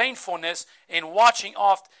painfulness, in watching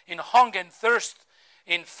oft, in hunger and thirst,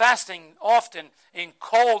 in fasting often, in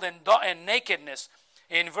cold and nakedness.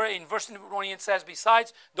 In verse 20 it says,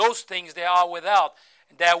 besides those things there are without,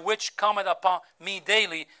 that which cometh upon me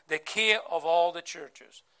daily, the care of all the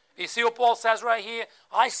churches. You see what Paul says right here?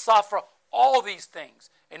 I suffer all these things.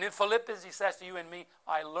 And in Philippians he says to you and me,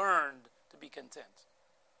 I learned to be content.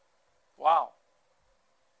 Wow.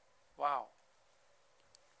 Wow.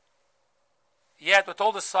 Yet with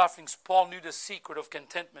all the sufferings, Paul knew the secret of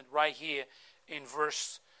contentment right here in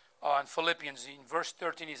Philippians. In verse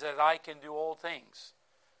 13 he says, I can do all things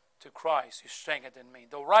to Christ who strengthened me.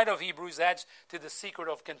 The writer of Hebrews adds to the secret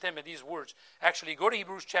of contentment these words. Actually, go to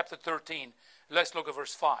Hebrews chapter 13. Let's look at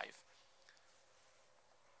verse 5.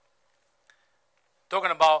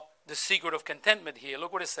 Talking about the secret of contentment here.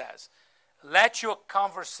 Look what it says. Let your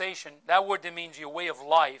conversation, that word that means your way of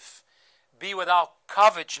life, be without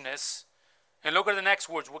covetousness. And look at the next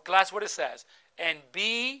words. That's what it says. And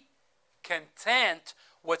be content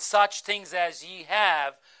with such things as ye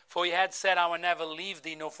have, for he had said, I will never leave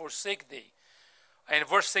thee nor forsake thee. And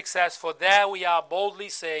verse 6 says, for there we are boldly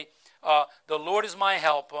say, the Lord is my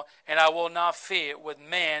helper, and I will not fear what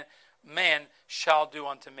man shall do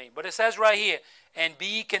unto me. But it says right here, and be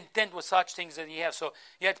ye content with such things that ye have. So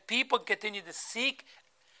yet people continue to seek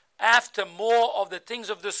after more of the things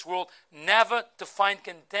of this world, never to find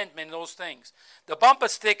contentment in those things. The bumper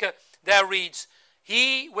sticker that reads,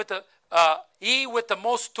 He with the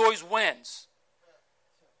most toys wins.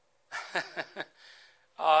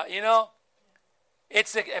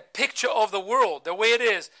 It's a picture of the world, the way it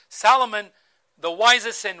is. Solomon, the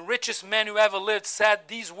wisest and richest man who ever lived, said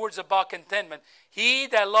these words about contentment. He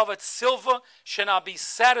that loveth silver shall not be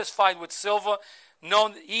satisfied with silver.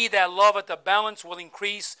 No, he that loveth the balance will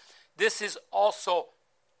increase. This is also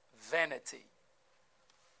vanity.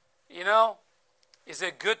 Is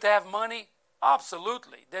it good to have money?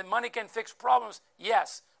 Absolutely. Then money can fix problems?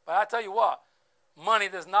 Yes. But I tell you what, money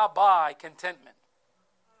does not buy contentment.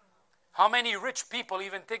 How many rich people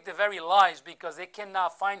even take the very lives because they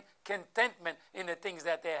cannot find contentment in the things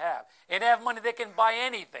that they have? And they have money, they can buy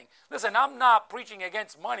anything. Listen, I'm not preaching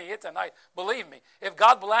against money here tonight. Believe me. If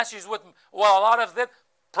God blesses you with, a lot of it,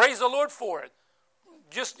 praise the Lord for it.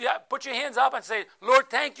 Just put your hands up and say, Lord,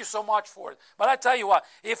 thank you so much for it. But I tell you what,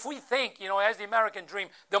 if we think, as the American dream,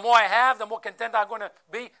 the more I have, the more content I'm going to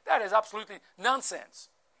be, that is absolutely nonsense.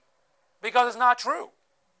 Because it's not true.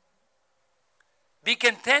 Be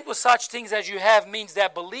content with such things as you have means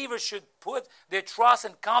that believers should put their trust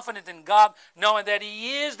and confidence in God, knowing that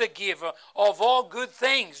He is the giver of all good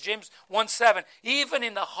things. James 1:7, even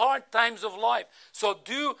in the hard times of life. So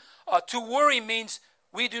to worry means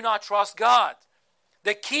we do not trust God.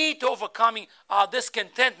 The key to overcoming our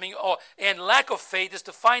discontentment and lack of faith is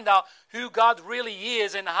to find out who God really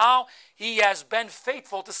is and how He has been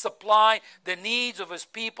faithful to supply the needs of His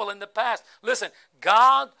people in the past. Listen,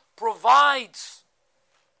 God provides.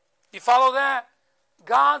 You follow that?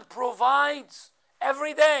 God provides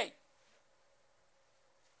every day.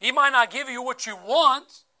 He might not give you what you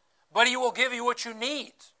want, but He will give you what you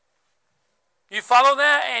need. You follow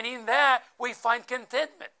that? And in that, we find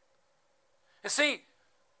contentment. You see,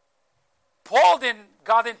 God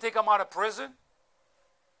didn't take him out of prison,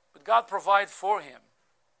 but God provided for him.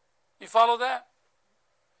 You follow that?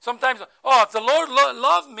 Sometimes, if the Lord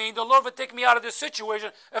loved me, the Lord would take me out of this situation.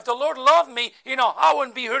 If the Lord loved me, I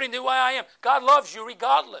wouldn't be hurting the way I am. God loves you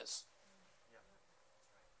regardless.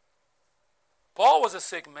 Paul was a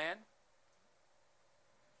sick man.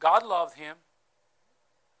 God loved him.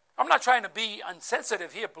 I'm not trying to be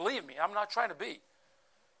insensitive here, believe me. I'm not trying to be.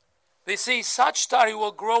 They say such study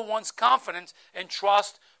will grow one's confidence and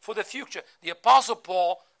trust for the future. The Apostle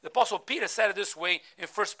Peter said it this way in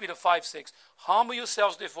 1 Peter 5:6. Humble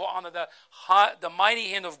yourselves therefore under the mighty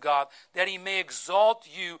hand of God, that He may exalt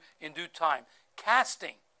you in due time.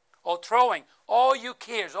 Casting or throwing all your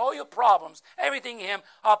cares, all your problems, everything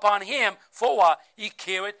upon Him. For what? He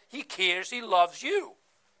cares, He loves you.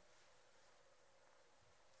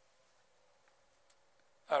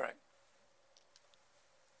 All right.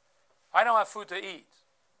 I don't have food to eat.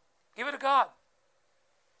 Give it to God.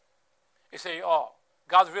 You say,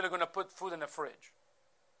 God's really going to put food in the fridge.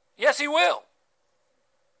 Yes, He will.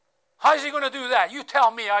 How is He going to do that? You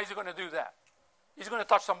tell me how is He going to do that. He's going to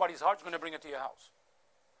touch somebody's heart. He's going to bring it to your house.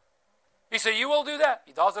 You say, you will do that?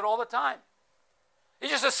 He does it all the time.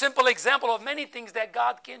 It's just a simple example of many things that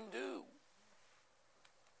God can do.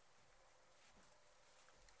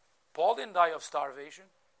 Paul didn't die of starvation.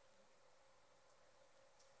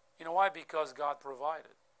 You know why? Because God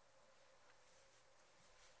provided.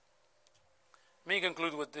 Let me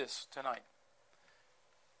conclude with this tonight.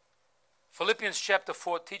 Philippians chapter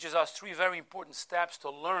 4 teaches us 3 very important steps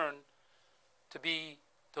to learn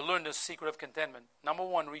the secret of contentment. Number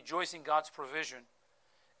 1, rejoice in God's provision.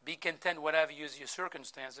 Be content whatever your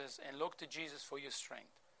circumstances, and look to Jesus for your strength.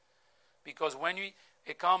 Because when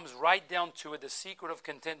it comes right down to it, the secret of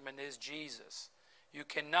contentment is Jesus. You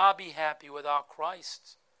cannot be happy without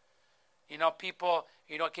Christ. People,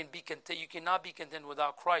 can be content. You cannot be content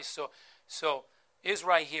without Christ. So is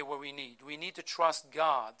right here what we need. We need to trust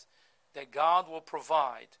God, that God will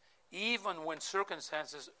provide, even when our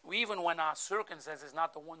circumstances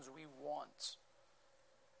not the ones we want.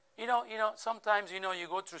 Sometimes, you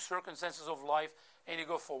go through circumstances of life, and you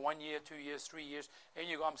go for 1 year, 2 years, 3 years, and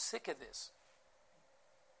you go, I'm sick of this.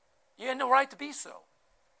 You have no right to be so.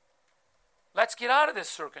 Let's get out of these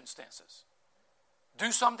circumstances.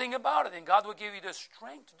 Do something about it, and God will give you the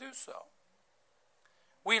strength to do so.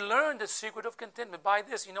 We learn the secret of contentment by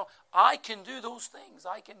this. I can do those things.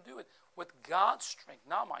 I can do it with God's strength,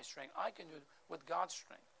 not my strength. I can do it with God's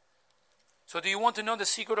strength. So do you want to know the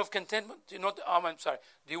secret of contentment? Do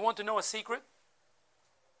you want to know a secret?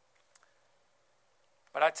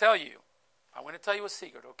 But I tell you, I'm going to tell you a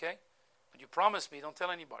secret, okay? But you promise me, don't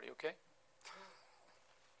tell anybody, okay?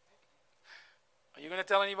 Are you going to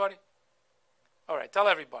tell anybody? All right, tell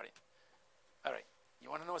everybody. All right, you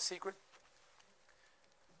want to know a secret?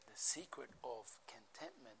 The secret of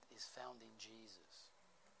contentment is found in Jesus.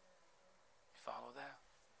 Follow that?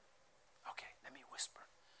 Okay, let me whisper.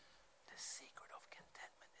 The secret of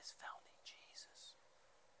contentment is found in Jesus.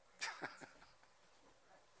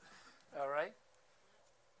 All right?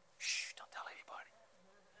 Shh, don't tell anybody.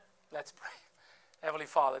 Let's pray. Heavenly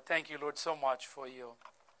Father, thank you, Lord, so much for your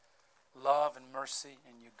love and mercy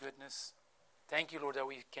and your goodness. Thank you, Lord, that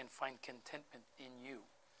we can find contentment in you.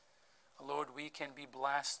 Lord, we can be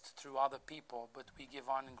blessed through other people, but we give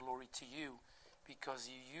honor and glory to you because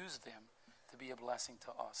you use them to be a blessing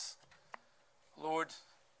to us. Lord,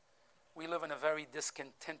 we live in a very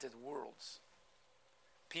discontented world.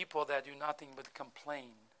 People that do nothing but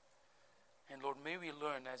complain. And Lord, may we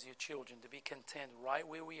learn as your children to be content right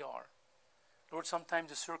where we are. Lord, sometimes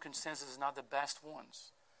the circumstances are not the best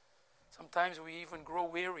ones. Sometimes we even grow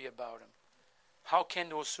weary about them. How can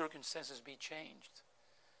those circumstances be changed?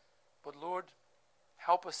 But Lord,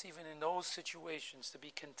 help us even in those situations to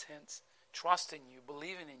be content, trusting you,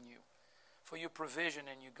 believing in you, for your provision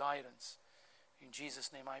and your guidance. In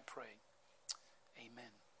Jesus' name I pray.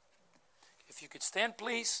 Amen. If you could stand,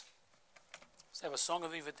 please. Let's have a song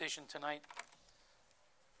of invitation tonight.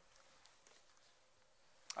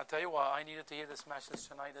 I'll tell you what, I needed to hear this message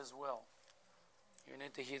tonight as well. You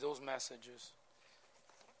need to hear those messages.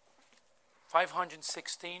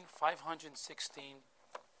 516.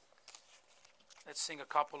 Let's sing a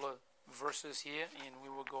couple of verses here and we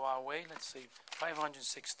will go our way. Let's see.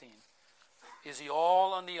 516. Is he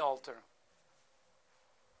all on the altar?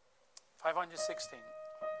 516.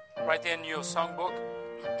 Right there in your songbook.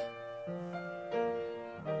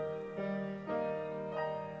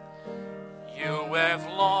 You have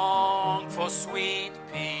longed for sweet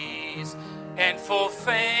peace and for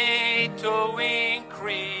faith to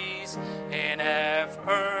increase, and have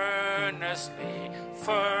earnestly,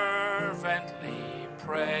 fervently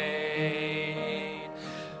prayed.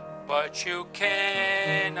 But you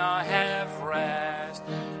cannot have rest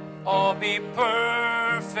or be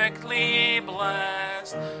perfectly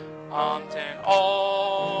blessed until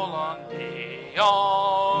all on the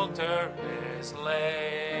altar is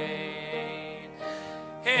laid.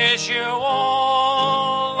 Is you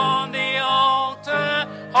all on the altar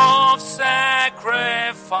of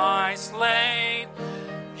sacrifice laid?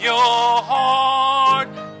 Your heart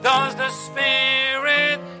does the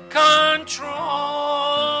Spirit control.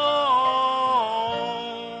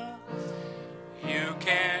 You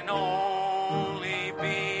can only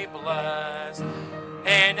be blessed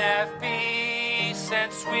and have peace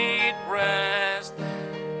and sweet rest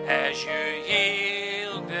as you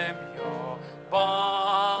yield them your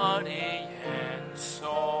body and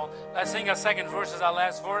soul. Let's sing our second verse as our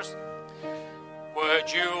last verse.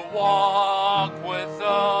 Would you walk with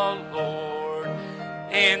the Lord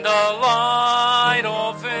in the light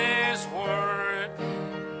of His word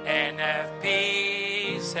and have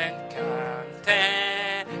peace and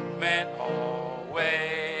contentment always?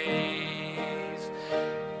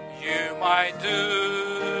 You might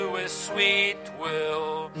do His sweet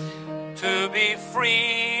will to be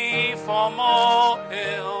free from all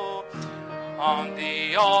ill. On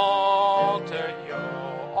the altar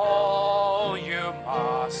all you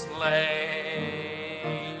must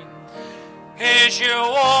lay. Is you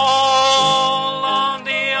all on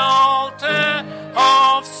the altar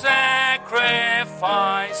of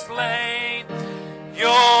sacrifice laid? Your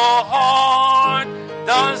heart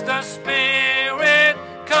does the Spirit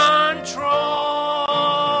control.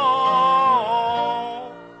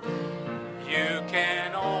 You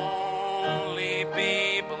can only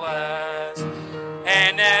be blessed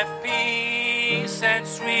and have peace and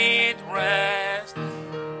sweet rest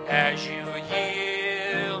as you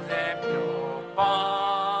yield them your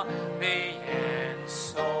body and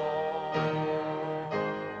soul.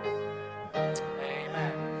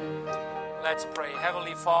 Amen. Let's pray.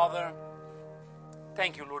 Heavenly Father,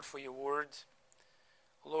 thank you, Lord, for your word.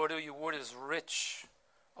 Lord, your word is rich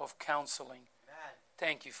of counseling. Amen.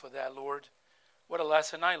 Thank you for that, Lord. What a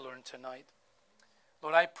lesson I learned tonight.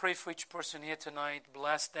 Lord, I pray for each person here tonight.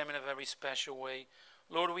 Bless them in a very special way.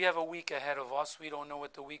 Lord, we have a week ahead of us. We don't know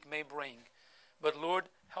what the week may bring. But Lord,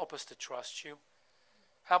 help us to trust you.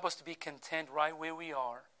 Help us to be content right where we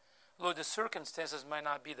are. Lord, the circumstances might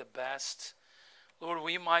not be the best. Lord,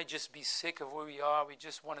 we might just be sick of where we are. We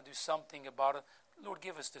just want to do something about it. Lord,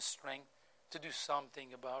 give us the strength to do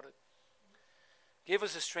something about it. Give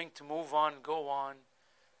us the strength to move on, go on,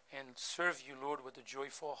 and serve you, Lord, with a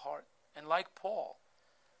joyful heart. And like Paul,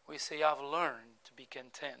 we say, I've learned to be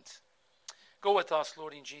content. Go with us,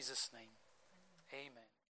 Lord, in Jesus' name. Amen.